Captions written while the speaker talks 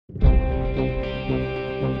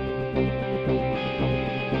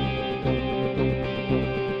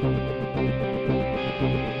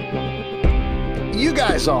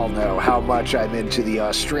guys all know how much I'm into the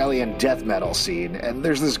Australian death metal scene, and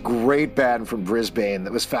there's this great band from Brisbane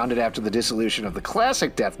that was founded after the dissolution of the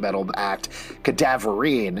classic death metal act,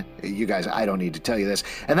 Cadaverine. You guys, I don't need to tell you this.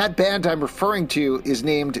 And that band I'm referring to is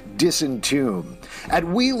named Disentomb.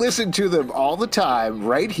 And we listen to them all the time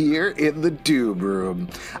right here in the Doom Room.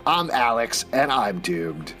 I'm Alex, and I'm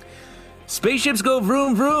doomed. Spaceships go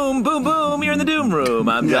vroom, vroom, boom, boom. You're in the Doom Room.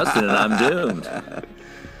 I'm Justin, and I'm doomed.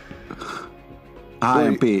 Hi,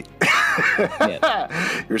 I'm Pete.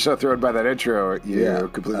 You're so thrown by that intro,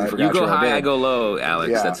 you completely forgot. You go your own high, name. I go low,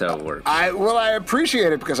 Alex. That's how it works. I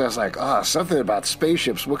appreciate it because I was like, something about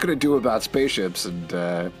spaceships. What can I do about spaceships?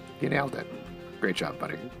 And you nailed it. Great job,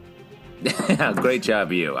 buddy. Great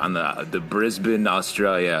job, you, on the Brisbane,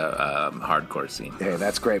 Australia hardcore scene. Hey,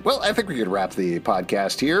 that's great. Well, I think we could wrap the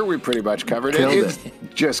podcast here. We pretty much covered it.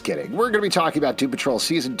 Just kidding. We're going to be talking about Doom Patrol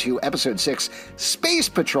Season 2, Episode 6, Space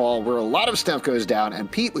Patrol, where a lot of stuff goes down,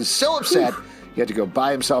 and Pete was so upset he had to go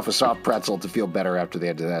buy himself a soft pretzel to feel better after the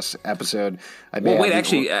end of this episode.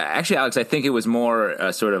 Actually, Alex, I think it was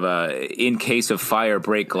more sort of a in case of fire,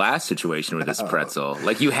 break glass situation with this pretzel.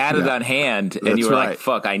 Like you had it on hand, and you were like,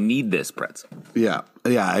 fuck, I need this pretzel. Yeah.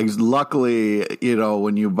 Luckily,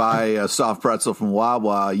 when you buy a soft pretzel from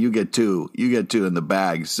Wawa, you get two. You get two in the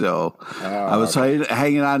bag. So I was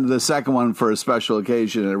hanging on to the second one for a special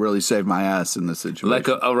occasion, and it really saved my ass in this situation. Like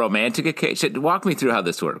a romantic occasion? Walk me through how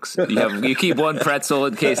this works. You keep one pretzel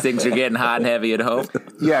in case things are getting hot and heavy at home.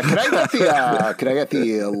 Yeah, can I get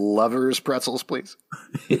the lovers pretzels, please?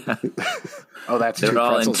 Yeah. Oh, they're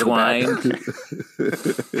all entwined.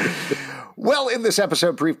 Well, in this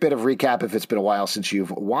episode, brief bit of recap if it's been a while since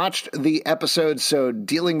you've watched the episode. So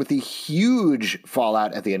dealing with the huge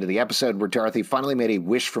fallout at the end of the episode where Dorothy finally made a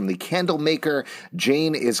wish from the candle maker.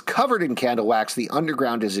 Jane is covered in candle wax. The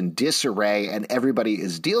underground is in disarray, and everybody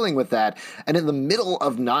is dealing with that. And in the middle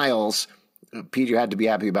of Niles, Pete, you had to be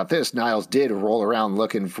happy about this. Niles did roll around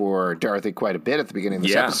looking for Dorothy quite a bit at the beginning of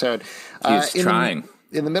this episode. He's trying.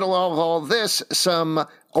 In the middle of all this, some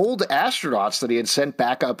old astronauts that he had sent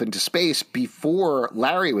back up into space before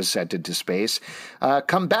Larry was sent into space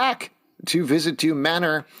come back to visit Doom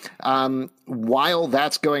Manor. While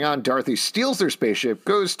that's going on, Dorothy steals their spaceship,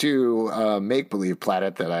 goes to a make-believe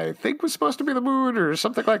planet that I think was supposed to be the moon or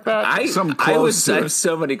something like that. I have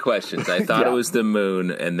so many questions. I thought it was the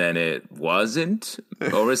moon, and then it wasn't?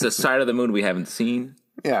 Or was the side of the moon we haven't seen?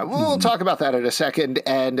 Yeah, we'll talk about that in a second.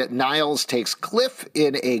 And Niles takes Cliff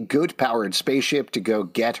in a goat-powered spaceship to go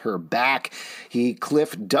get her back.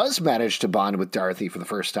 Cliff does manage to bond with Dorothy for the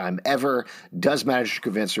first time ever, does manage to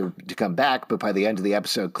convince her to come back, but by the end of the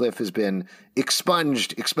episode, Cliff has been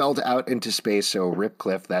expelled out into space, so rip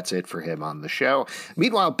Cliff, that's it for him on the show.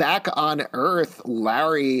 Meanwhile, back on Earth,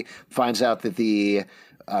 Larry finds out that the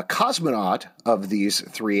cosmonaut of these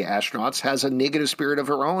three astronauts has a negative spirit of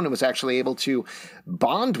her own and was actually able to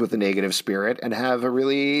bond with the negative spirit and have a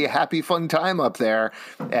really happy, fun time up there.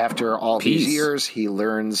 After all these years, he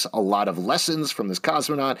learns a lot of lessons from this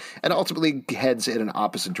cosmonaut and ultimately heads in an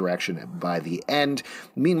opposite direction by the end.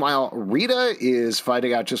 Meanwhile, Rita is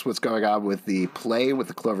finding out just what's going on with the play with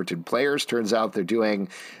the Cloverton Players. Turns out they're doing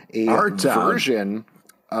a version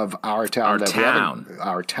of Our Town.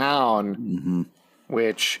 Mm-hmm.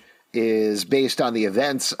 Which is based on the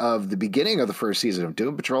events of the beginning of the first season of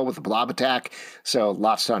Doom Patrol with the Blob attack. So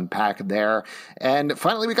lots to unpack there. And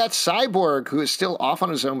finally, we got Cyborg, who is still off on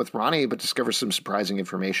his own with Ronnie, but discovers some surprising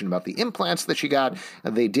information about the implants that she got.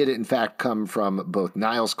 And they did, in fact, come from both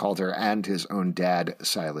Niles Calder and his own dad,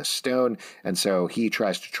 Silas Stone. And so he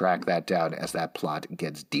tries to track that down as that plot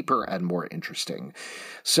gets deeper and more interesting.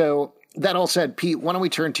 So that all said, Pete, why don't we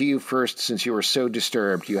turn to you first, since you were so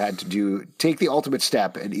disturbed you had to take the ultimate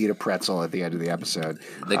step and eat a pretzel at the end of the episode.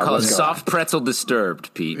 They call it soft pretzel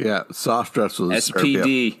disturbed, Pete. Yeah, soft pretzel disturbed.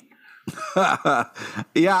 SPD.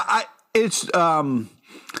 Yep.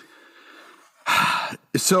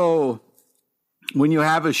 So when you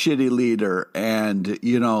have a shitty leader and,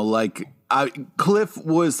 Cliff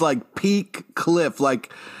was like peak Cliff,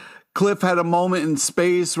 like Cliff had a moment in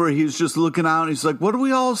space where he was just looking out and he's like, what are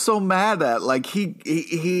we all so mad at? Like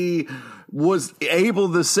he was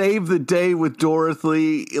able to save the day with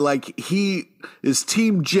Dorothy. Like he is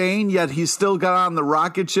Team Jane, yet he still got on the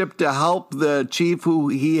rocket ship to help the chief who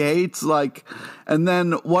he hates. Like, and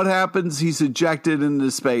then what happens? He's ejected into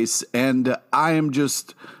space. And I am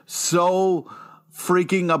just so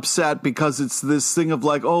freaking upset because it's this thing of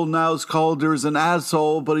like, oh, Niles Calder's an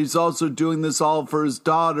asshole, but he's also doing this all for his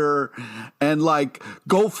daughter. And like,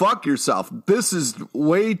 go fuck yourself. This is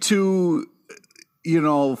way too,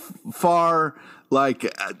 far.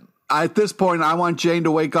 Like, at this point, I want Jane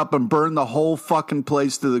to wake up and burn the whole fucking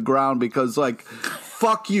place to the ground because, like,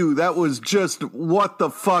 fuck you. That was just, what the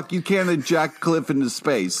fuck? You can't eject Cliff into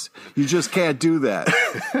space. You just can't do that.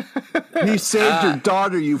 He saved your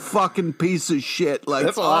daughter, you fucking piece of shit. Like,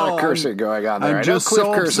 that's a lot of cursing going on there. I know Cliff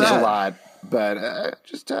curses a lot, but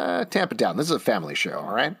just tamp it down. This is a family show,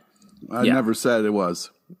 all right? I never said it was.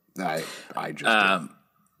 I just did.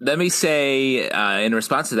 Let me say, in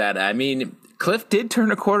response to that, I mean, Cliff did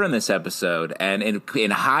turn a corner in this episode, and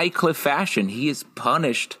in high Cliff fashion, he is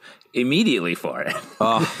punished immediately for it.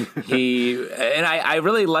 I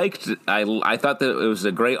really liked. I thought that it was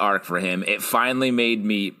a great arc for him. It finally made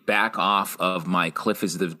me back off of my Cliff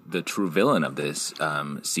is the true villain of this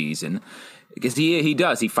season. Because he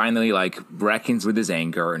does. He finally, like, reckons with his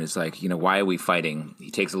anger and is like, you know, why are we fighting?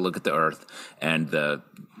 He takes a look at the Earth and the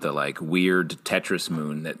like, weird Tetris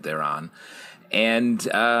moon that they're on. And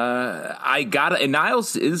and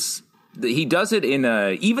Niles he does it in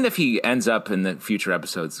even if he ends up in the future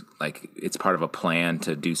episodes, like, it's part of a plan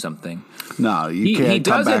to do something. No, you can't. He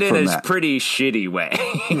does come back it in from a pretty shitty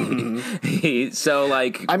way. So,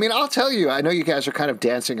 like, I mean, I'll tell you, I know you guys are kind of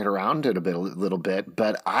dancing it around a little bit,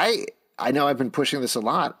 but I know I've been pushing this a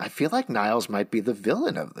lot. I feel like Niles might be the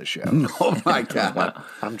villain of the show. Oh, my God.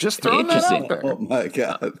 I'm just throwing that out there. Oh, my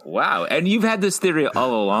God. Wow. And you've had this theory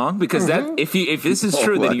all along? Because that if this is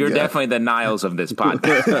true, then you're definitely the Niles of this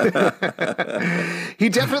podcast. He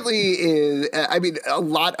definitely is. I mean, a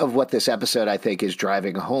lot of what this episode, I think, is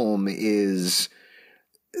driving home is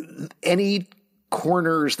any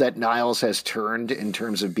corners that Niles has turned in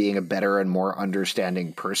terms of being a better and more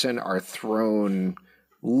understanding person are thrown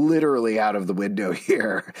literally out of the window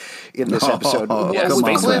here in this episode.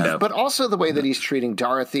 With Cliff, but also the way that he's treating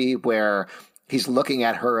Dorothy, where he's looking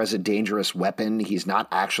at her as a dangerous weapon. He's not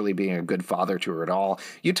actually being a good father to her at all.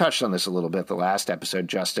 You touched on this a little bit the last episode,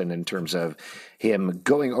 Justin, in terms of him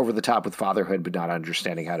going over the top with fatherhood, but not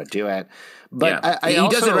understanding how to do it. But he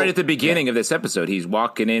does it right at the beginning of this episode. He's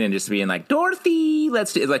walking in and just being like, Dorothy,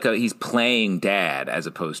 let's do it. He's playing dad as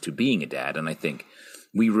opposed to being a dad. And I think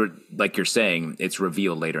like you're saying, it's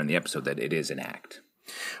revealed later in the episode that it is an act.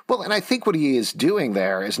 Well, and I think what he is doing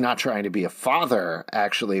there is not trying to be a father,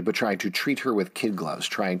 actually, but trying to treat her with kid gloves,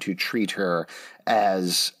 trying to treat her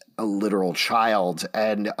as a literal child.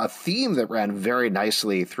 And a theme that ran very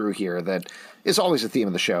nicely through here that is always a theme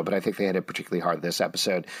of the show, but I think they had it particularly hard this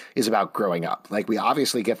episode, is about growing up. Like, we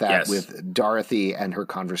obviously get that with Dorothy and her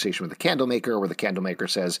conversation with the candlemaker, where the candlemaker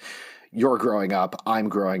says, you're growing up, I'm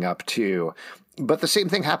growing up too. But the same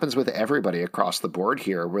thing happens with everybody across the board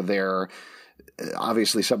here, where they're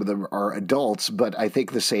obviously some of them are adults, but I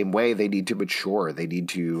think the same way they need to mature. They need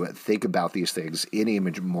to think about these things in a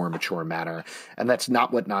more mature manner. And that's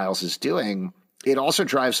not what Niles is doing. It also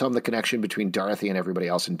drives home the connection between Dorothy and everybody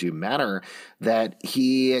else in Doom Manor, that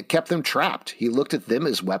he kept them trapped. He looked at them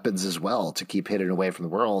as weapons as well to keep hidden away from the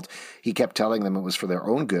world. He kept telling them it was for their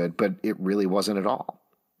own good, but it really wasn't at all.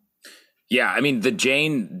 Yeah, I mean, the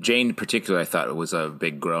Jane in particular, I thought it was a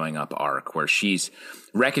big growing up arc where she's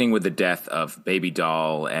reckoning with the death of Baby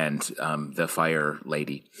Doll and the Fire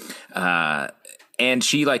Lady. And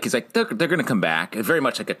she is like, they're going to come back. Very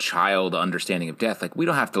much like a child understanding of death. Like, we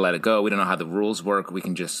don't have to let it go. We don't know how the rules work. We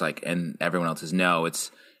can just and everyone else says, no,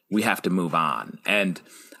 we have to move on. And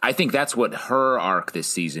I think that's what her arc this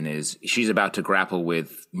season is. She's about to grapple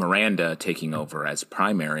with Miranda taking over as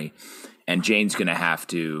primary, and Jane's going to have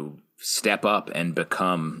to step up and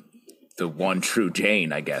become the one true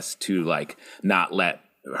Jane, I guess, to not let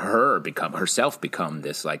herself become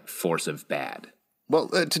this force of bad. Well,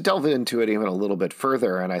 to delve into it even a little bit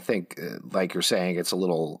further, and I think, like you're saying, it's a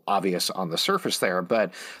little obvious on the surface there,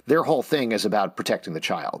 but their whole thing is about protecting the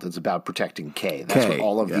child. It's about protecting Kay. That's what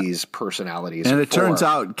all of these personalities are. And it turns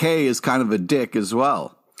out Kay is kind of a dick as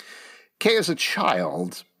well. Kay is a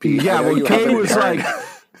child. Yeah, well, Kay was like...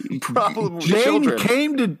 Problem with Jane children.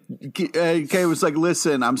 came to Kay was like,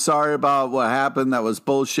 listen, I'm sorry about what happened. That was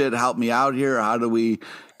bullshit. Help me out here.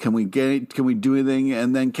 Can we do anything?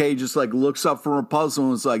 And then Kay just looks up from her puzzle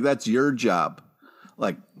and was like, that's your job.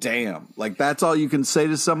 Damn. That's all you can say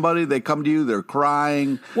to somebody. They come to you, they're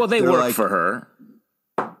crying. Well, they work for her.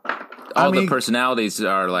 The personalities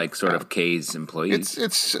are sort of Kay's employees.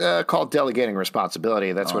 It's called delegating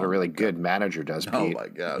responsibility. That's what a really good manager does, Pete. Oh my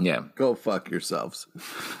God. Yeah. Go fuck yourselves.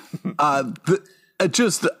 This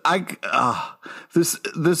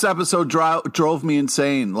episode drove me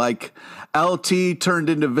insane. LT turned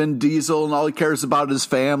into Vin Diesel, and all he cares about is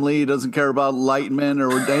family. He doesn't care about Lightman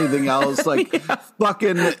or anything else.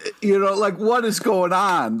 Fucking, what is going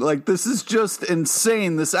on? This is just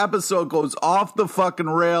insane. This episode goes off the fucking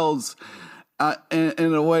rails.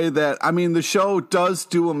 in a way that, I mean, the show does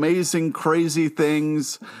do amazing, crazy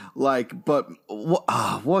things, like, but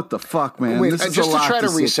what the fuck, man? Wait, this is just a lot to try to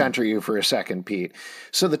sit recenter you for a second, Pete.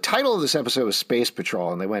 So the title of this episode was Space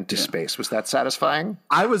Patrol, and they went to space. Was that satisfying?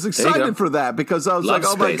 I was excited for that because I was Love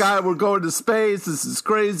like, oh my space. God, we're going to space. This is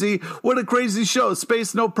crazy. What a crazy show.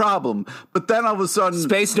 Space, no problem. But then all of a sudden...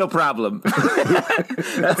 Space, no problem.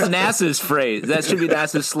 That's NASA's phrase. That should be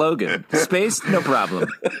NASA's slogan. Space, no problem.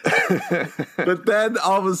 But then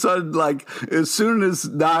all of a sudden, like, as soon as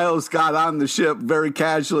Niles got on the ship very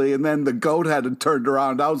casually, and then the goat had turned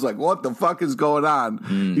around, I was like, what the fuck is going on?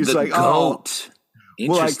 He's The like, goat.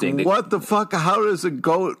 Interesting. Like, what the fuck? How does a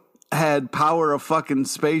goat head power a fucking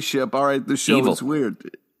spaceship? All right, the show Evil. is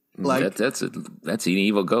weird. Like, that's an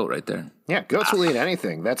evil goat right there. Yeah, goats will eat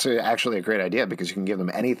anything. That's actually a great idea because you can give them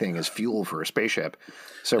anything as fuel for a spaceship.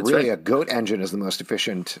 So really, right. a goat engine is the most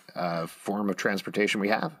efficient form of transportation we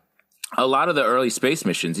have. A lot of the early space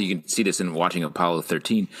missions, you can see this in watching Apollo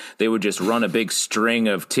 13, they would just run a big string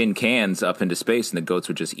of tin cans up into space and the goats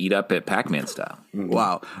would just eat up it Pac-Man style.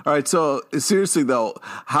 wow. All right, so seriously, though,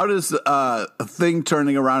 how does a thing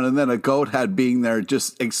turning around and then a goat head being there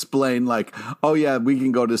just explain, like, oh, yeah, we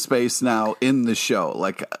can go to space now in the show?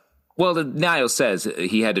 Like, Well, Niles says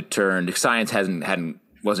he had to turn, science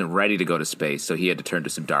wasn't ready to go to space, so he had to turn to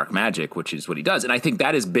some dark magic, which is what he does. And I think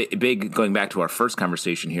that is big, going back to our first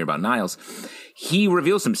conversation here about Niles. He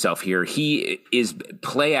reveals himself here. He is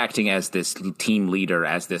play acting as this team leader,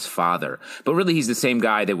 as this father. But really, he's the same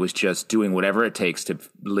guy that was just doing whatever it takes to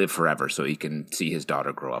live forever so he can see his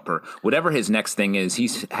daughter grow up. Or whatever his next thing is, he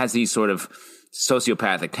has these sort of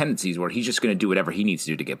sociopathic tendencies where he's just going to do whatever he needs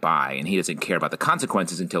to do to get by. And he doesn't care about the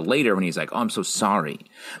consequences until later when he's like, oh, I'm so sorry.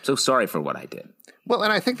 I'm so sorry for what I did. Well,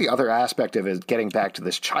 and I think the other aspect of it, getting back to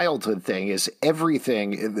this childhood thing, is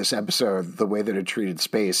everything in this episode, the way that it treated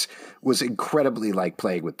space, was incredibly like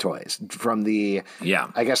playing with toys. From the,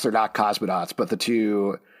 I guess they're not cosmonauts, but the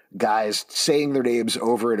two guys saying their names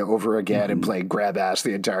over and over again and playing grab ass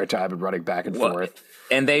the entire time and running back and forth.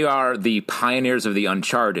 And they are the pioneers of the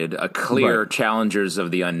uncharted, a clear challengers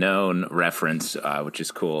of the unknown reference, which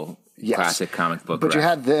is cool. Yes. Classic comic book. But you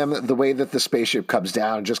had them, the way that the spaceship comes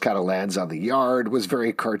down and just kind of lands on the yard was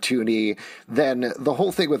very cartoony. Then the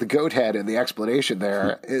whole thing with the goat head and the explanation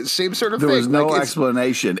there, it seems sort of there thing. was no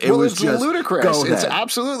explanation. It was it's just ludicrous. goat It's head.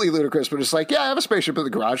 absolutely ludicrous. But it's like, yeah, I have a spaceship in the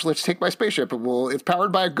garage. Let's take my spaceship and it's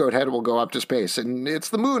powered by a goat head and we'll go up to space. And it's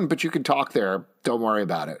the moon, but you can talk there. Don't worry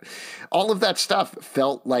about it. All of that stuff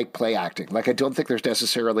felt like play acting. Like, I don't think there's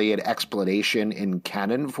necessarily an explanation in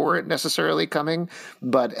canon for it necessarily coming,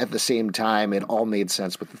 but at the same time, it all made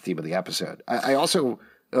sense with the theme of the episode. I also,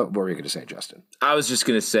 what were you going to say, Justin? I was just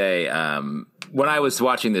going to say, when I was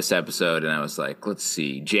watching this episode and I was like, let's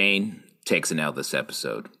see, Jane takes an L this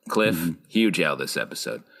episode. Cliff, huge L this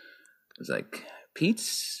episode. I was like,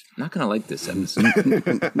 Pete's not going to like this episode.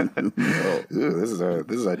 Ooh, this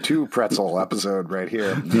is a two pretzel episode right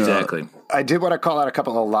here. Exactly. I did want to call out a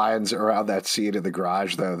couple of lines around that scene in the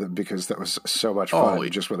garage, though, because that was so much fun.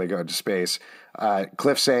 Just when they go into space,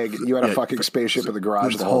 Cliff saying, "You had a fucking spaceship in the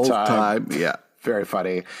garage the whole time." Yeah, very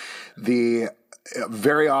funny. The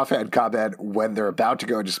very offhand comment when they're about to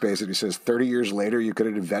go into space, and he says, 30 years later, you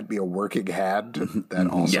couldn't invent me a working hand. That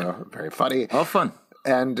also very funny. All fun.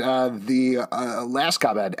 And the last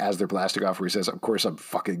comment as they're blasting off, where he says, "Of course, I'm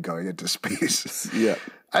fucking going into space." Yeah,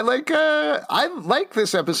 I like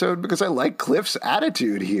this episode because I like Cliff's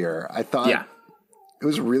attitude here. I thought it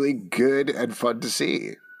was really good and fun to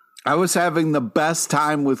see. I was having the best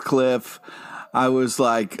time with Cliff. I was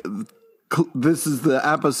like, this is the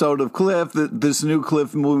episode of Cliff. This new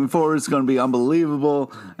Cliff moving forward is going to be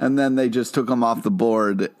unbelievable. And then they just took him off the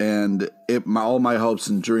board, and all my hopes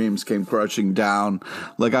and dreams came crushing down.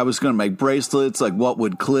 Like, I was going to make bracelets. Like, what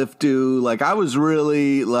would Cliff do? Like, I was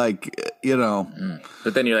really like,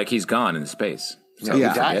 But then you're like, he's gone in space. So he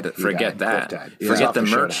died. Forget that. Cliff died. Forget the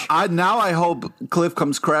merch. Now I hope Cliff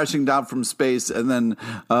comes crashing down from space and then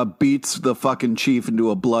beats the fucking chief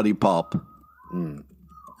into a bloody pulp.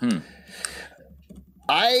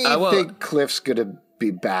 I think Cliff's going to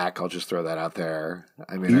be back. I'll just throw that out there.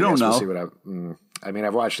 I mean, don't know. We'll see what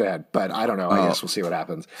I've watched that, but I don't know. I guess we'll see what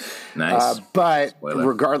happens. Nice. But Spoiler.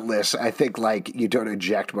 regardless, I think like you don't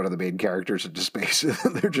eject one of the main characters into space.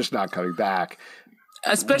 They're just not coming back.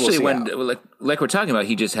 Especially when, like we're talking about,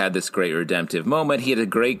 he just had this great redemptive moment. He had a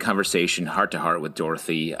great conversation, heart to heart, with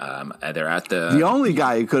Dorothy. They're at the only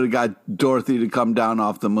guy who could have got Dorothy to come down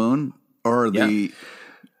off the moon, or the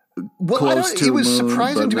close to it was moon,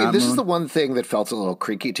 surprising to me. This moon. is the one thing that felt a little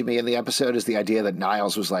creaky to me in the episode, is the idea that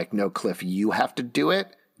Niles was like, "No, Cliff, you have to do it."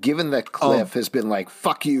 given that Cliff has been like,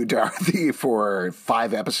 fuck you, Dorothy, for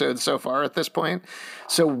 5 episodes so far at this point.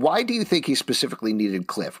 So why do you think he specifically needed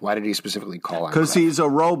Cliff? Why did he specifically call on Cliff? Because he's a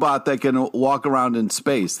robot that can walk around in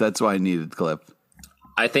space. That's why I needed Cliff.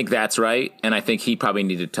 I think that's right, and I think he probably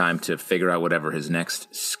needed time to figure out whatever his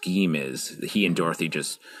next scheme is. He and Dorothy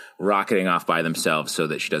just rocketing off by themselves so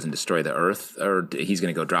that she doesn't destroy the Earth, or he's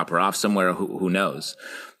going to go drop her off somewhere, who knows.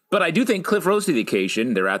 But I do think Cliff rose to the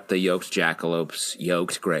occasion. They're at the yoked jackalope's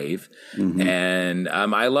yoked grave, and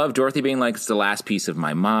I love Dorothy being like, it's the last piece of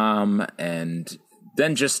my mom, and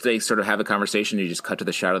then just they sort of have a conversation, you just cut to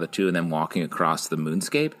the shot of the two and them walking across the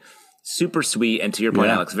moonscape. Super sweet, and to your point,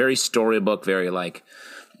 Alex, very storybook, very like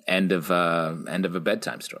end of a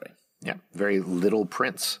bedtime story. Yeah, very Little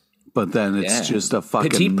Prince. But then it's just a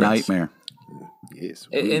fucking nightmare. Yes,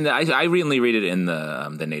 and I really read it in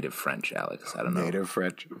the native French, Alex. I don't know native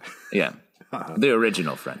French. Yeah, the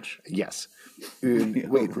original French. Yes.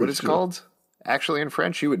 Wait, what is it called? Actually, in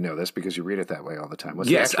French, you would know this because you read it that way all the time. What's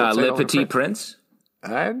yes, the Le Petit Prince.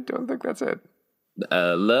 I don't think that's it.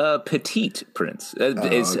 Le Petit Prince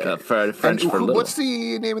is for French for little. What's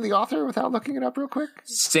the name of the author without looking it up real quick?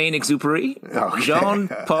 Saint-Exupéry. Okay.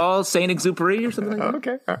 Jean-Paul Saint-Exupéry or something like that.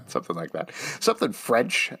 Okay, all right, something like that. Something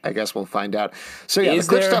French, I guess we'll find out. So yeah, the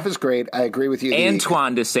Cliff stuff is great. I agree with you.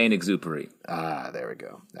 Antoine de Saint-Exupéry. There we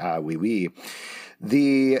go. Oui.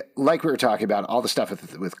 Like we were talking about, all the stuff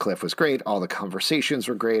with Cliff was great. All the conversations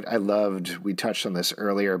were great. We touched on this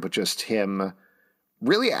earlier, but just him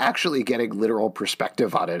really actually getting literal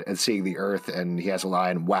perspective on it and seeing the Earth. And he has a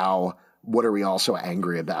line, wow, what are we all so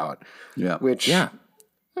angry about? Yeah.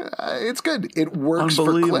 It's good. It works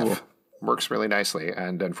for Cliff. Works really nicely.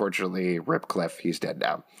 And unfortunately, rip Cliff, he's dead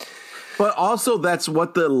now. But also that's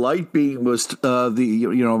what the light being was,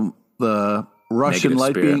 the Russian Negative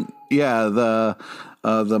light spirit. being. Yeah.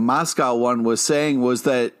 The Moscow one was saying was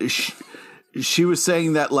that she was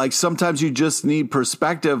saying that, like, sometimes you just need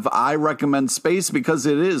perspective. I recommend space because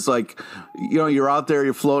it is like, you're out there,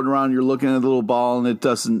 you're floating around, you're looking at a little ball, and it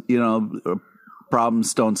doesn't,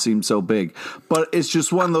 problems don't seem so big. But it's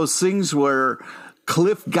just one of those things where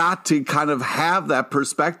Cliff got to kind of have that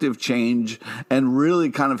perspective change and really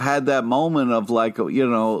kind of had that moment of like,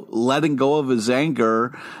 letting go of his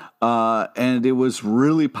anger. And it was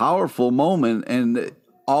really powerful moment, and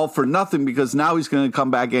all for nothing because now he's going to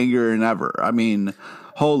come back angrier than ever. I mean,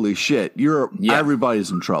 holy shit!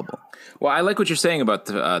 Everybody's in trouble. Well, I like what you're saying about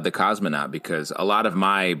the cosmonaut because a lot of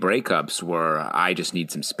my breakups were I just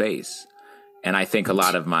need some space, and I think a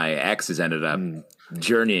lot of my exes ended up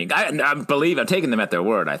journeying. I'm taking them at their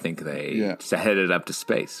word. I think they headed up to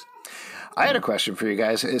space. I had a question for you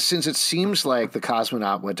guys. Since it seems like the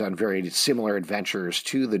cosmonaut went on very similar adventures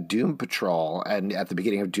to the Doom Patrol, and at the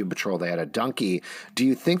beginning of Doom Patrol they had a donkey, do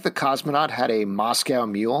you think the cosmonaut had a Moscow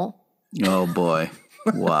mule? Oh, boy.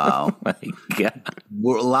 Wow. My God. A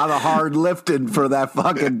lot of hard lifting for that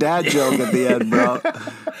fucking dad joke at the end, bro.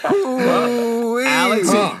 Alex,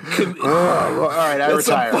 all right, I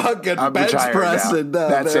retire. Fucking I'm bench retiring pressing. now.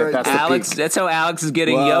 That's it. That's Alex. the peak. That's how Alex is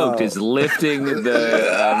getting yoked. Is lifting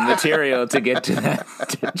the material to get to that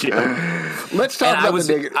joke. Let's talk about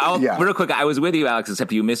the negative. Real quick, I was with you, Alex,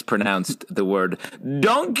 except you mispronounced the word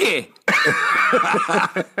donkey.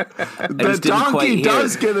 The donkey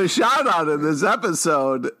does get a shout out in this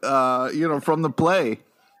episode, from the play.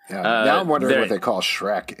 Now I'm wondering what they call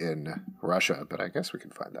Shrek in Russia, but I guess we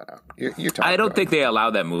can find that out. I don't think they allow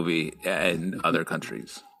that movie in other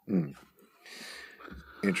countries.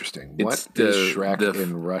 Interesting. What is Shrek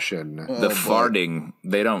in Russian? The farting.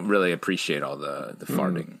 They don't really appreciate all the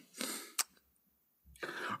farting.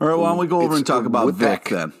 All right, why don't we go over and talk about Vic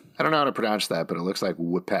then? I don't know how to pronounce that, but it looks like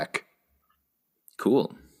Whipek.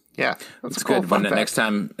 Cool. Yeah, that's good. When next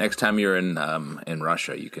time you're in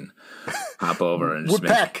Russia, you can hop over and just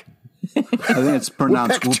Whipek. I think it's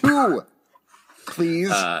pronounced Whipek too.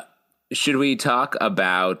 Please. Should we talk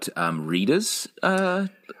about Rita's? Well,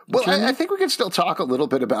 I think we can still talk a little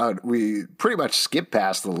bit about. We pretty much skipped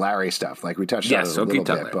past the Larry stuff, like we touched on it a little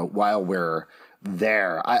bit. But while we're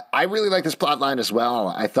there, I really like this plot line as well.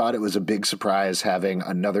 I thought it was a big surprise having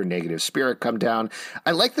another negative spirit come down.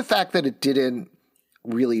 I like the fact that it didn't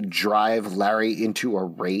really drive Larry into a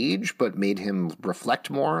rage, but made him reflect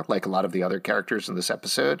more, like a lot of the other characters in this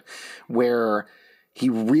episode, where he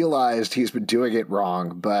realized he's been doing it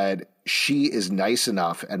wrong, but she is nice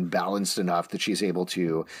enough and balanced enough that she's able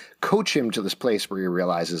to coach him to this place where he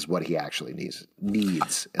realizes what he actually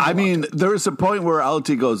needs. I mean, there's a point where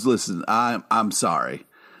LT goes, listen, I'm sorry.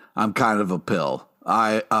 I'm kind of a pill.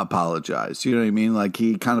 I apologize. You know what I mean? Like,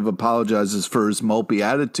 he kind of apologizes for his mopey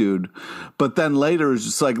attitude, but then later it's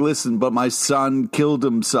just like, listen, but my son killed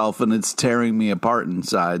himself and it's tearing me apart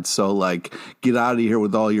inside. So, like, get out of here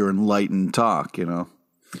with all your enlightened talk, you know?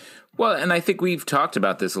 Well, and I think we've talked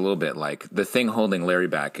about this a little bit. Like, the thing holding Larry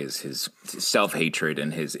back is his self-hatred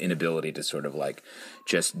and his inability to sort of like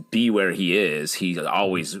just be where he is. He's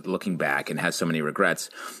always looking back and has so many regrets.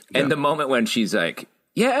 Yeah. And the moment when she's like,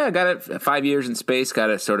 yeah, I got it, 5 years in space, got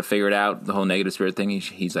to sort of figure it out, the whole negative spirit thing.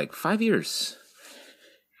 He's like, 5 years?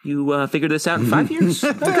 You figured this out in 5 years?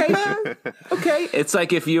 Okay. Okay. It's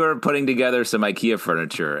like if you were putting together some IKEA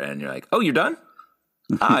furniture and you're like, oh, you're done?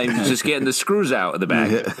 I'm just getting the screws out of the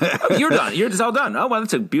back. Oh, you're done. You're just all done. Oh, well,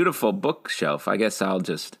 that's a beautiful bookshelf. I guess I'll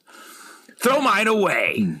just throw mine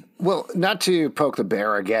away. Well, not to poke the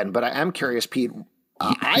bear again, but I am curious, Pete.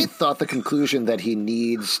 I thought the conclusion that he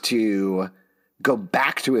needs to go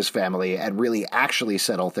back to his family and really actually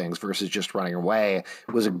settle things versus just running away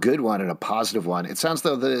was a good one and a positive one. It sounds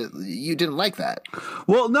though you didn't like that.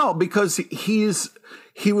 Well, no, because he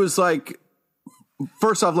was like,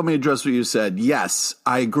 first off, let me address what you said. Yes,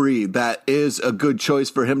 I agree. That is a good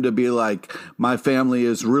choice for him to be like, my family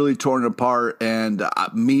is really torn apart and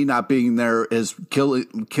me not being there has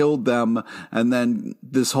killed them. And then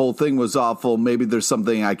this whole thing was awful. Maybe there's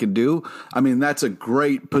something I can do. I mean, that's a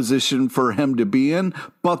great position for him to be in.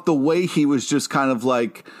 But the way he was just kind of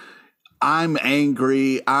like, I'm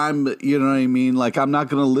angry. You know what I mean? Like, I'm not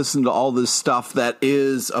going to listen to all this stuff that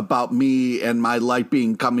is about me and my life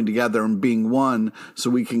being coming together and being one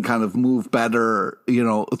so we can kind of move better, you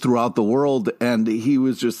know, throughout the world. And he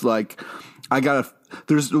was just like,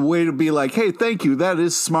 there's a way to be like, hey, thank you. That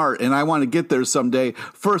is smart. And I want to get there someday.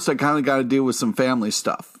 First, I kind of got to deal with some family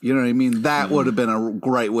stuff. You know what I mean? That would have been a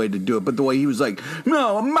great way to do it. But the way he was like,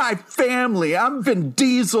 no, my family, I'm Vin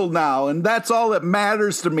Diesel now. And that's all that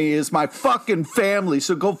matters to me is my fucking family.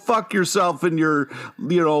 So go fuck yourself and your,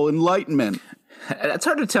 you know, enlightenment. It's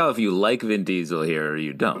hard to tell if you like Vin Diesel here or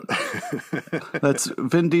you don't.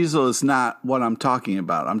 Vin Diesel is not what I'm talking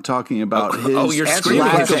about. I'm talking about his you're screaming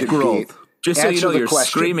lack his of growth. Just so you know, you're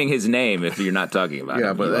question. Screaming his name if you're not talking about him.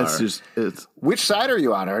 Yeah, but that's just it's. Which side are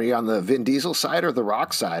you on? Are you on the Vin Diesel side or the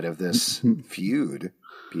Rock side of this feud,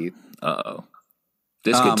 Pete? Uh-oh.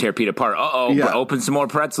 This could tear Pete apart. Yeah. Open some more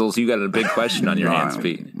pretzels. You got a big question on your hands,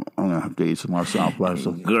 Pete. I'm going to have to eat some more soft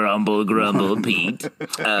pretzels. Grumble, Pete.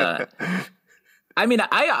 I mean,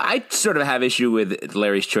 I sort of have issue with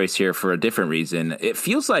Larry's choice here for a different reason. It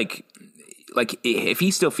feels like if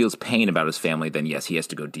he still feels pain about his family, then yes, he has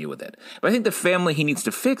to go deal with it. But I think the family he needs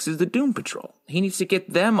to fix is the Doom Patrol. He needs to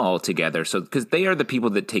get them all together, because they are the people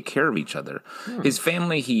that take care of each other. His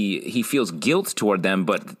family, he feels guilt toward them,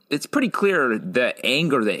 but it's pretty clear the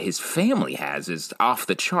anger that his family has is off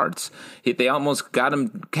the charts. They almost got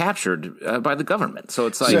him captured by the government. So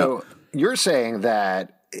it's like, so you're saying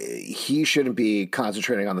that he shouldn't be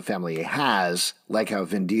concentrating on the family he has, like how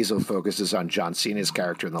Vin Diesel focuses on John Cena's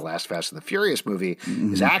character in the last Fast and the Furious movie,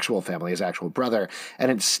 his actual family, his actual brother, and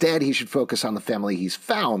instead he should focus on the family he's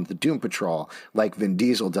found, the Doom Patrol, like Vin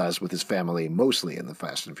Diesel does with his family mostly in the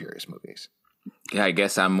Fast and Furious movies. Yeah, I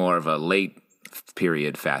guess I'm more of a late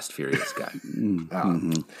period Fast Furious guy.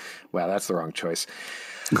 Wow, that's the wrong choice.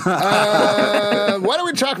 Why don't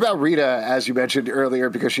we talk about Rita, as you mentioned earlier,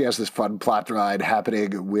 because she has this fun plot ride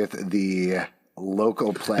happening with the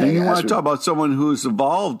local play. And you want to talk about someone who's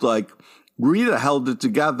evolved, like Rita held it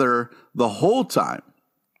together the whole time.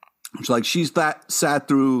 It's like she's sat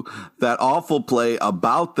through that awful play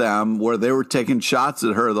about them where they were taking shots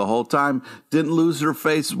at her the whole time, didn't lose her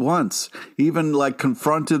face once, even like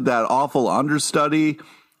confronted that awful understudy,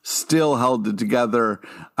 still held it together.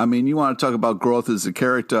 I mean, you want to talk about growth as a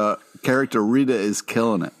character, Rita is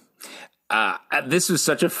killing it. This was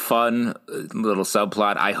such a fun little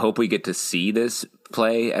subplot. I hope we get to see this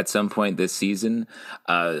play at some point this season.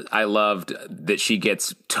 I loved that she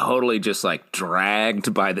gets totally just like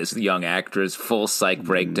dragged by this young actress, full psych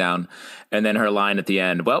breakdown. And then her line at the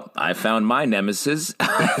end, well, I found my nemesis.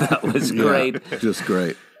 That was great. Yeah, just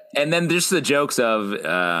great. And then just the jokes of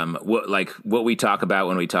what we talk about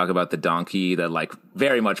when we talk about the donkey, that like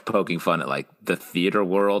very much poking fun at like the theater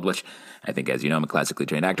world, which I think, as you know, I'm a classically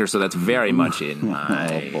trained actor, so that's very much in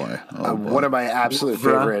my... Oh, boy. One of my absolute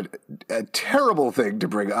favorite, terrible thing to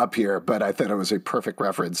bring up here, but I thought it was a perfect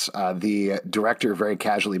reference. The director very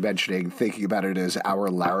casually mentioning, thinking about it as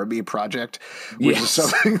our Laramie project, which is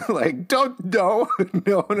something like, no,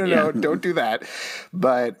 don't do that.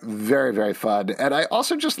 But very, very fun. And I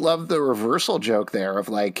also just love the reversal joke there of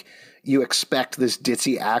like, you expect this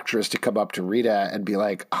ditzy actress to come up to Rita and be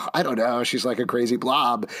like, oh, I don't know, she's like a crazy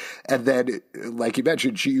blob. And then, like you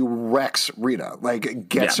mentioned, she wrecks Rita, like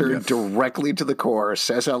gets her directly to the core,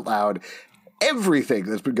 says out loud everything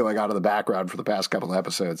that's been going on in the background for the past couple of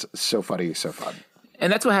episodes. So funny, so fun.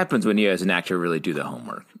 And that's what happens when you, as an actor, really do the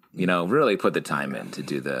homework. You know, really put the time in to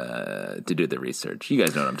do the research. You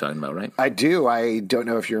guys know what I'm talking about, right? I do. I don't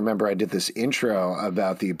know if you remember, I did this intro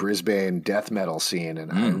about the Brisbane death metal scene,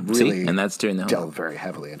 and I really and that's during the delved very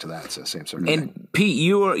heavily into that. So same sort of thing. And Pete,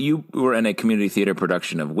 you were in a community theater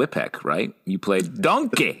production of Whippek, right? You played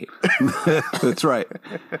Donkey. That's right,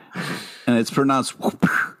 and it's pronounced.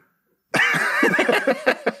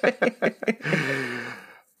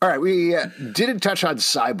 All right, we didn't touch on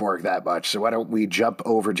Cyborg that much, so why don't we jump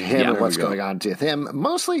over to him and what's going on with him.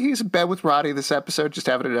 Mostly he's in bed with Roddy this episode, just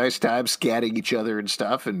having a nice time, scanning each other and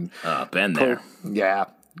stuff. And been there. Yeah,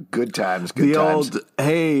 good times, good times. The old,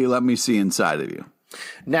 hey, let me see inside of you.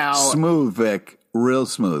 Now, smooth, Vic, real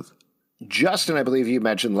smooth. Justin, I believe you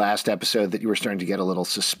mentioned last episode that you were starting to get a little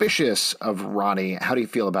suspicious of Ronnie. How do you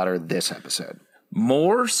feel about her this episode?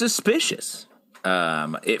 More suspicious.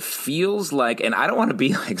 It feels like, and I don't want to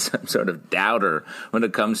be like some sort of doubter when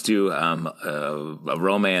it comes to a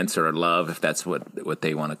romance or a love, if that's what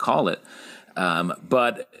they want to call it.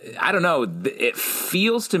 But I don't know. It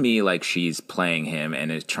feels to me like she's playing him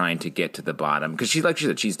and is trying to get to the bottom because like she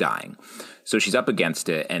said, she's dying. So she's up against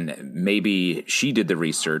it, and maybe she did the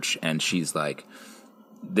research and she's like,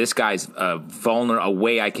 this guy's a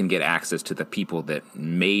way I can get access to the people that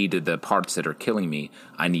made the parts that are killing me.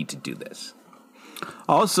 I need to do this.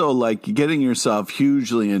 Also, like getting yourself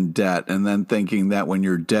hugely in debt and then thinking that when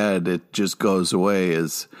you're dead, it just goes away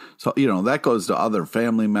is, so, that goes to other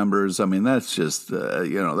family members. I mean, that's just,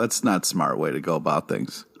 that's not a smart way to go about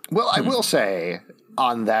things. Well, I will say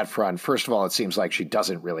on that front, first of all, it seems like she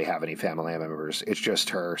doesn't really have any family members. It's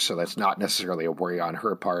just her. So that's not necessarily a worry on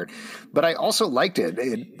her part. But I also liked it.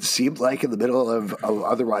 It seemed like in the middle of an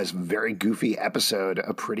otherwise very goofy episode,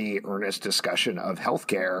 a pretty earnest discussion of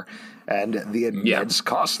healthcare and the immense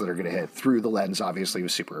costs that are going to hit through the lens, obviously, of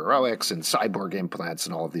superheroics and cyborg implants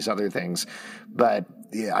and all of these other things. But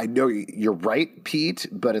yeah, I know you're right, Pete,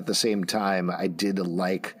 but at the same time, I did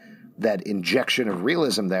like that injection of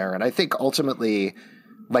realism there. And I think ultimately,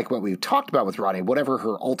 like what we've talked about with Ronnie, whatever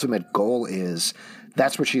her ultimate goal is,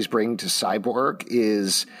 that's what she's bringing to Cyborg.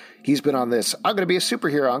 Is he's been on this, I'm going to be a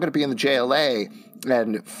superhero, I'm going to be in the JLA.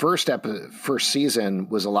 And first season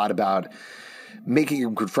was a lot about making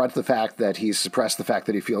him confront the fact that he's suppressed the fact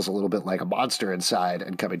that he feels a little bit like a monster inside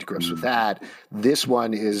and coming to grips with that. This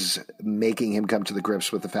one is making him come to the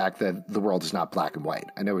grips with the fact that the world is not black and white.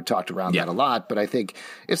 I know we talked around that a lot, but I think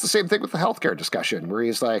it's the same thing with the healthcare discussion where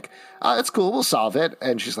he's like, oh, it's cool, we'll solve it.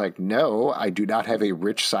 And she's like, no, I do not have a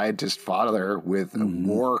rich scientist father with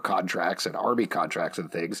war contracts and army contracts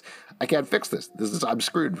and things. I can't fix this. I'm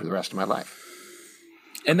screwed for the rest of my life.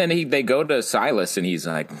 And then they go to Silas, and he's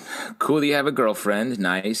like, cool, you have a girlfriend,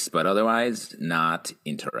 nice, but otherwise not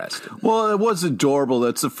interested. Well, it was adorable.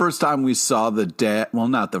 That's the first time we saw the dad. Well,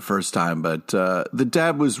 not the first time, but the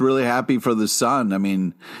dad was really happy for the son. I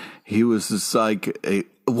mean, he was just like,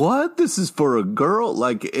 what? This is for a girl?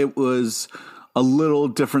 Like, it was a little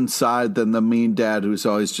different side than the mean dad who's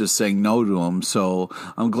always just saying no to him. So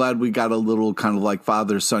I'm glad we got a little kind of like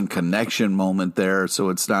father-son connection moment there. So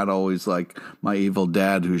it's not always like my evil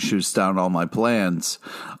dad who shoots down all my plans.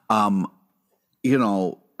 But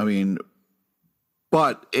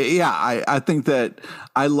yeah, I think that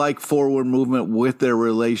I like forward movement with their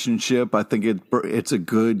relationship. I think it's a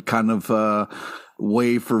good kind of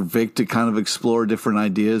way for Vic to kind of explore different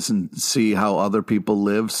ideas and see how other people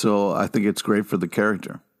live. So I think it's great for the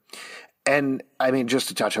character. And I mean, just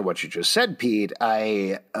to touch on what you just said, Pete,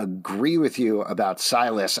 I agree with you about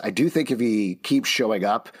Silas. I do think if he keeps showing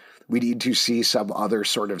up, we need to see some other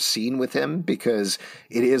sort of scene with him because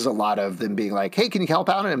it is a lot of them being like, hey, can you help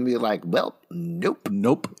out? And be like, well, nope.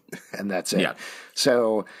 And that's it. Yeah.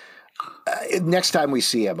 So next time we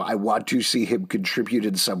see him, I want to see him contribute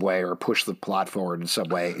in some way or push the plot forward in some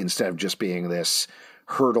way instead of just being this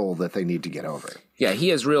hurdle that they need to get over. Yeah, he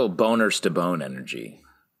has real boners to bone energy.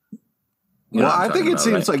 Well, I think it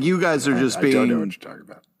seems like you guys are just being I don't know what you're talking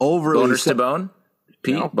about. Overly boners to bone?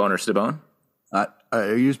 Pete, no. Boners to bone?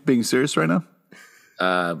 Are you being serious right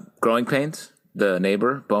now? Growing pains, the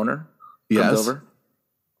neighbor boner comes over.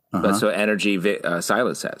 That's what energy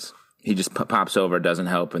Silas has. He just pops over, doesn't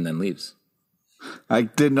help, and then leaves. I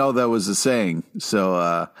didn't know that was a saying. So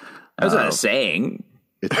that was not a saying.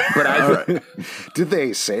 But I Did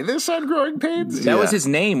they say this on Growing Pains? That was his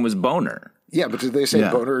name, was Boner. Yeah, but did they say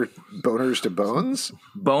boners to bones?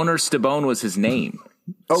 Boner Stabone was his name.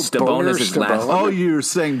 Oh, Stabone is his last. Oh, you were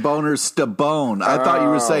saying boners to bone. I thought you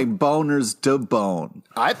were saying boners to bone.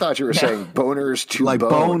 I thought you were saying boners to like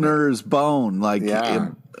bone. boners bone. Like, yeah.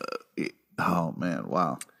 Oh man,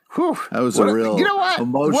 wow. Whew. That was a real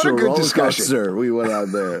emotional roller coaster we went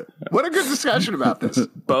on there. What a good discussion about this.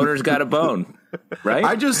 Boner's got a bone, right?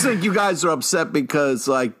 I just think you guys are upset because,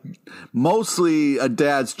 like, mostly a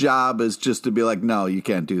dad's job is just to be like, no, you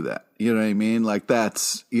can't do that. You know what I mean? Like,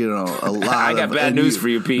 that's, a lot I got bad news for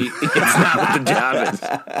you, Pete. It's not what the job is.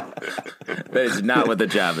 That is not what the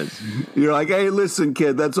job is. You're like, hey, listen,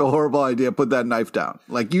 kid, that's a horrible idea. Put that knife down.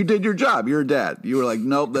 Like, you did your job. You're a dad. You were like,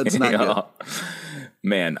 nope, that's not good.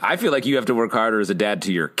 Man, I feel like you have to work harder as a dad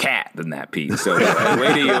to your cat than that, Pete. So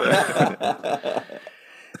wait till you.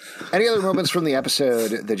 Any other moments from the episode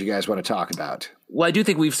that you guys want to talk about? Well, I do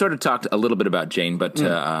think we've sort of talked a little bit about Jane, but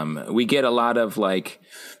we get a lot of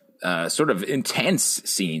sort of intense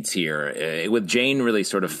scenes here with Jane really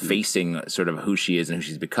sort of facing sort of who she is and who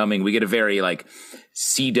she's becoming. We get a very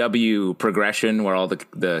CW progression where all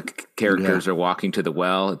the characters are walking to the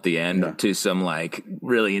well at the end to some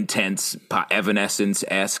really intense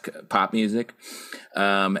Evanescence-esque pop music.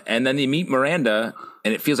 And then you meet Miranda,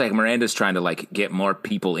 and it feels like Miranda's trying to get more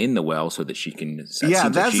people in the well so that she can.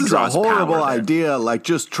 That's a horrible idea. Like,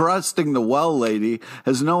 just trusting the well lady.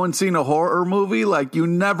 Has no one seen a horror movie? Like, you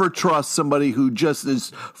never trust somebody who just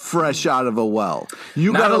is fresh out of a well.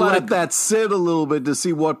 You got to let that sit a little bit to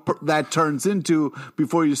see what that turns into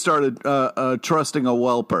before you started trusting a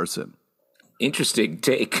well person. Interesting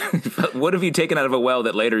take. What have you taken out of a well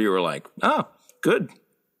that later you were like, oh, good?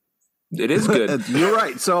 It is good. You're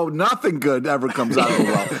right. So nothing good ever comes out of a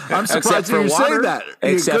well. I'm surprised you say that.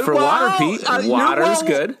 Except for water, Pete. Water's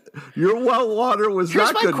good. Your well water was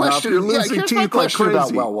not good enough. You're losing teeth like crazy.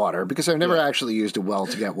 About well water, because I've never actually used a well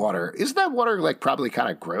to get water. Isn't that water probably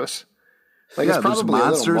kind of gross? It's probably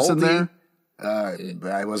monsters a little moldy. In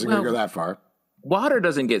there. I wasn't going to go that far. Water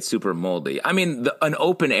doesn't get super moldy. I mean, an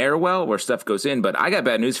open air well where stuff goes in, but I got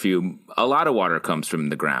bad news for you. A lot of water comes from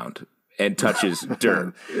the ground and touches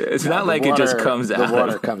dirt. It's not like it just comes out. The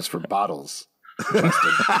water comes from bottles.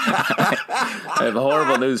 I have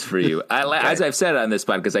horrible news for you. As I've said on this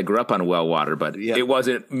podcast, because I grew up on well water, but it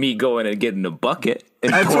wasn't me going and getting a bucket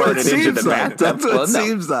and pouring it into the bathtub. That's what it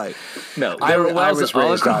seems like. No, there were wells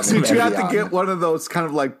all across. Did you have to get one of those kind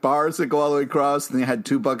of bars that go all the way across, and you had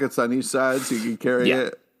two buckets on each side so you could carry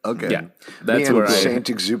it? Okay. Yeah, that's where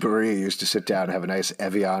Saint-Exupéry used to sit down and have a nice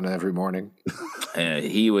Evian every morning.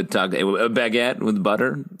 He would talk a baguette with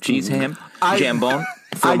butter, cheese, ham, jambon,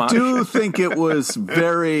 fromage. I do think it was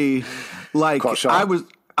very I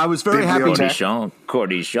was very happy.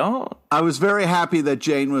 Cornichon. I was very happy that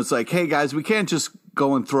Jane was like, "Hey guys, we can't just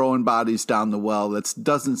go and throwing bodies down the well. That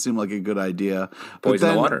doesn't seem like a good idea."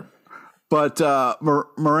 Poison the water. But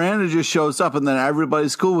Miranda just shows up, and then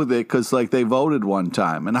everybody's cool with it because they voted one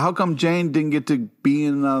time. And how come Jane didn't get to be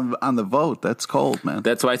in on the vote? That's cold, man.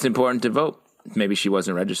 That's why it's important to vote. Maybe she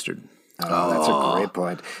wasn't registered. Oh, that's a great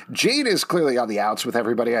point. Jane is clearly on the outs with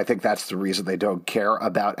everybody. I think that's the reason they don't care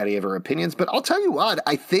about any of her opinions. But I'll tell you what,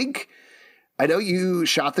 I know you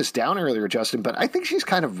shot this down earlier, Justin, but I think she's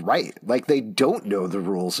kind of right. They don't know the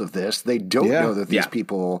rules of this. They don't know that these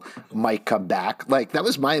people might come back. That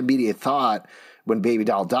was my immediate thought when Baby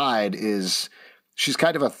Doll died is she's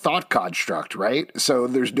kind of a thought construct, right? So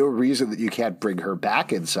there's no reason that you can't bring her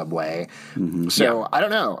back in some way. Mm-hmm. So I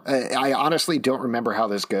don't know. I honestly don't remember how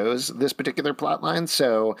this goes, this particular plot line.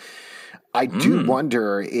 So I do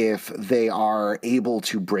wonder if they are able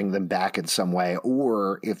to bring them back in some way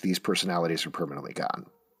or if these personalities are permanently gone.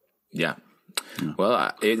 Yeah.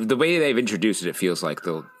 Well, the way they've introduced it, it feels like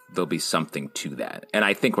there'll be something to that. And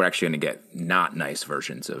I think we're actually going to get not nice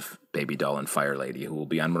versions of Baby Doll and Fire Lady who will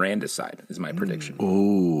be on Miranda's side, is my prediction.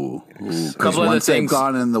 Ooh. A couple other things. They've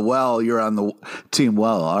gone in the well, you're on the Team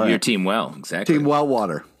Well. All right. You're Team Well, exactly. Team Well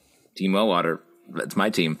Water. Team Well Water. That's my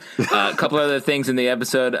team. A couple other things in the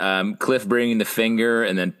episode. Cliff bringing the finger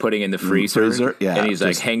and then putting in the freezer. Yeah, and he's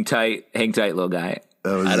like, hang tight, little guy.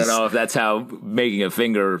 I don't know if that's how making a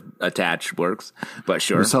finger attach works, but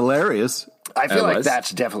sure. It's hilarious. I feel like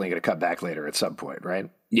that's definitely going to come back later at some point, right?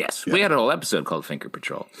 Yes. We had a whole episode called Finger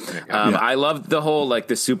Patrol. I loved the whole,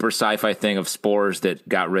 the super sci-fi thing of spores that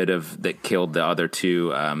killed the other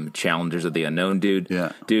two challengers of the unknown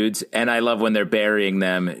dudes. And I love when they're burying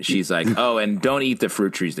them. She's like, oh, and don't eat the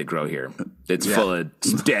fruit trees that grow here. It's full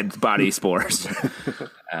of dead body spores.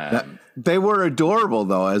 They were adorable,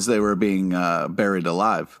 though, as they were being buried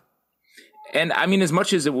alive. And I mean, as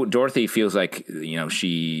much as Dorothy feels like,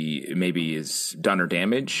 she maybe has done her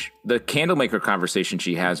damage, the Candlemaker conversation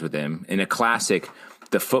she has with him in a classic,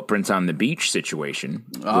 the footprints on the beach situation,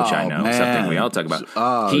 which I know, something we all talk about.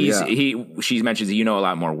 She mentions that a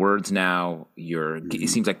lot more words now. It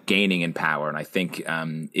seems like gaining in power. And I think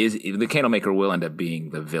the Candlemaker will end up being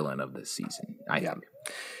the villain of this season. I think.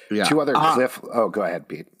 Yeah. Two other Cliff. Oh, go ahead,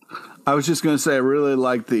 Pete. I was just going to say, I really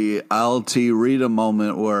like the LT Rita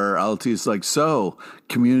moment where LT's like, so,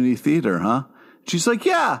 community theater, huh? She's like,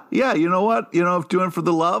 yeah, you know what? Doing it for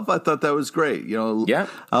the love, I thought that was great. Yeah.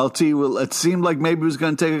 LT, it seemed like maybe he was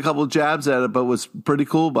going to take a couple jabs at it, but was pretty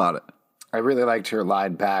cool about it. I really liked her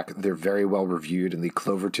line back. They're very well reviewed in the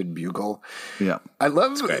Cloverton Bugle. Yeah. I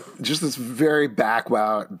love just this very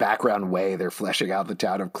background way they're fleshing out the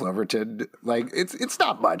town of Cloverton. Like, it's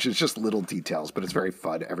not much. It's just little details, but it's very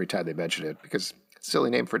fun every time they mention it because it's a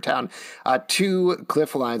silly name for a town. Two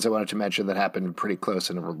Cliff lines I wanted to mention that happened pretty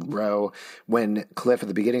close in a row. When Cliff at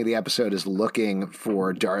the beginning of the episode is looking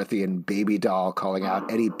for Dorothy and Baby Doll, calling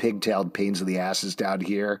out any pigtailed pains in the asses down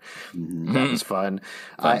here. Mm-hmm. That was fun.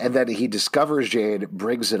 And then he discovers Jade,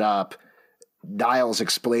 brings it up. Niles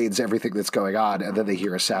explains everything that's going on, and then they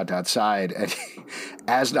hear a sound outside. And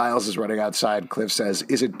as Niles is running outside, Cliff says,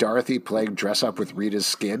 "Is it Dorothy playing dress up with Rita's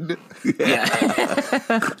skin?"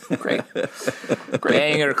 Yeah. Great.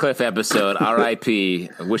 Banger Cliff episode.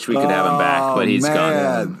 R.I.P. I wish we could have him back, but he's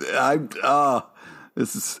gone.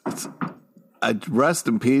 Rest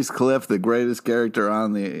in peace, Cliff, the greatest character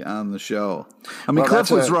on the show. I mean,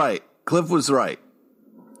 Cliff was right. Cliff was right.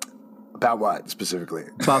 About what specifically?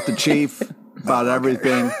 About the chief. About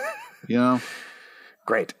everything,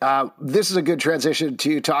 Great. This is a good transition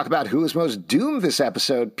to talk about who is most doomed this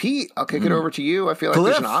episode. Pete, I'll kick it over to you. I feel like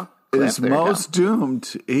Cliff there's is most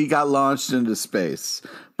doomed. He got launched into space.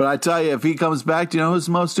 But I tell you, if he comes back, do you know who's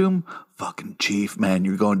most doomed? Fucking Chief, man.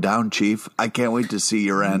 You're going down, Chief. I can't wait to see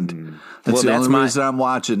your end. That's the only reason I'm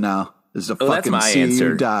watching now is to fucking see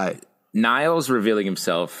you die. Niles revealing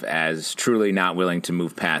himself as truly not willing to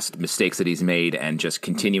move past mistakes that he's made and just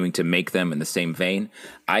continuing to make them in the same vein,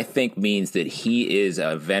 I think means that he is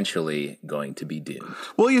eventually going to be doomed.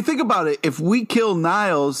 Well, you think about it. If we kill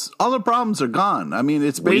Niles, all the problems are gone. I mean,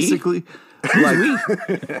 it's basically... like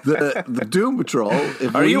the Doom Patrol.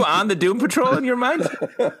 Are you on the Doom Patrol in your mind?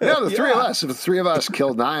 No, the three of us. If the three of us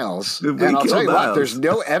killed Niles, and I'll tell you what, there's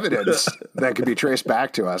no evidence that could be traced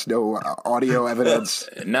back to us. No audio evidence.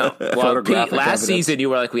 No. Well, Pete, last season you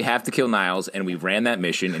were like, we have to kill Niles, and we ran that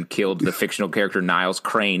mission and killed the fictional character Niles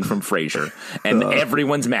Crane from Frasier, and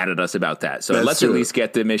everyone's mad at us about that. So let's at least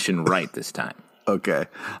get the mission right this time. Okay.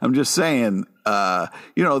 I'm just saying,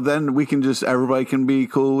 then we can everybody can be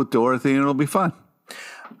cool with Dorothy and it'll be fun.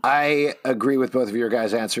 I agree with both of your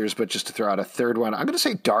guys' answers, but just to throw out a third one, I'm going to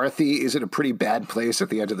say Dorothy is in a pretty bad place at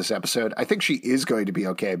the end of this episode. I think she is going to be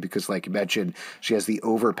okay because, like you mentioned, she has the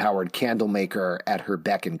overpowered Candlemaker at her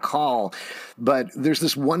beck and call. But there's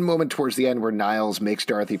this one moment towards the end where Niles makes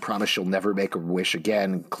Dorothy promise she'll never make a wish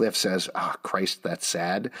again. Cliff says, "Oh, Christ, that's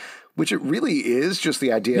sad," which it really is just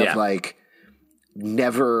the idea of like,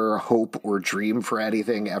 never hope or dream for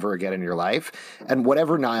anything ever again in your life. And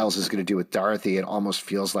whatever Niles is going to do with Dorothy, it almost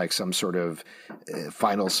feels like some sort of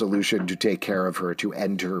final solution to take care of her, to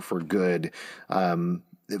end her for good,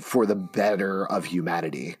 for the better of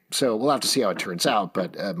humanity. So we'll have to see how it turns out.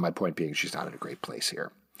 But my point being, she's not in a great place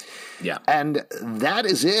here. Yeah. And that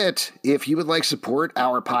is it. If you would like support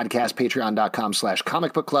our podcast,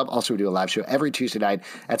 patreon.com/comic book club. Also, we do a live show every Tuesday night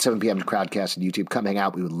at 7 p.m. to Crowdcast and YouTube. Come hang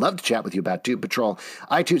out. We would love to chat with you about Doom Patrol,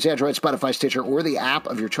 iTunes, Android, Spotify, Stitcher, or the app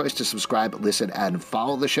of your choice to subscribe, listen, and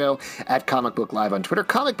follow the show at Comic Book Live on Twitter,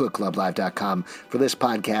 comicbookclublive.com for this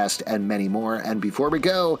podcast and many more. And before we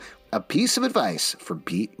go, a piece of advice for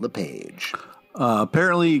Pete LePage.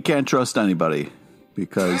 Apparently, you can't trust anybody.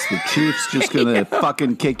 Because the chief's just going to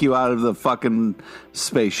fucking kick you out of the fucking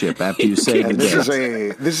spaceship after you say the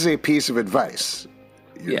This is a piece of advice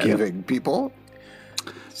you're giving people.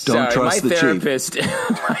 Don't trust the chief.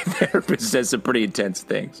 My therapist says some pretty intense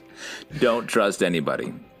things. Don't trust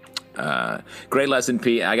anybody. Great lesson,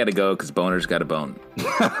 Pete. I got to go because Boner's got a bone.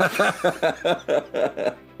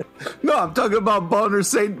 No, I'm talking about Boner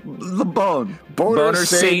Saint the Bone. Boner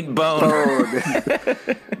Saint Bone.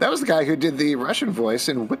 That was the guy who did the Russian voice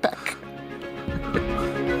in Whipback.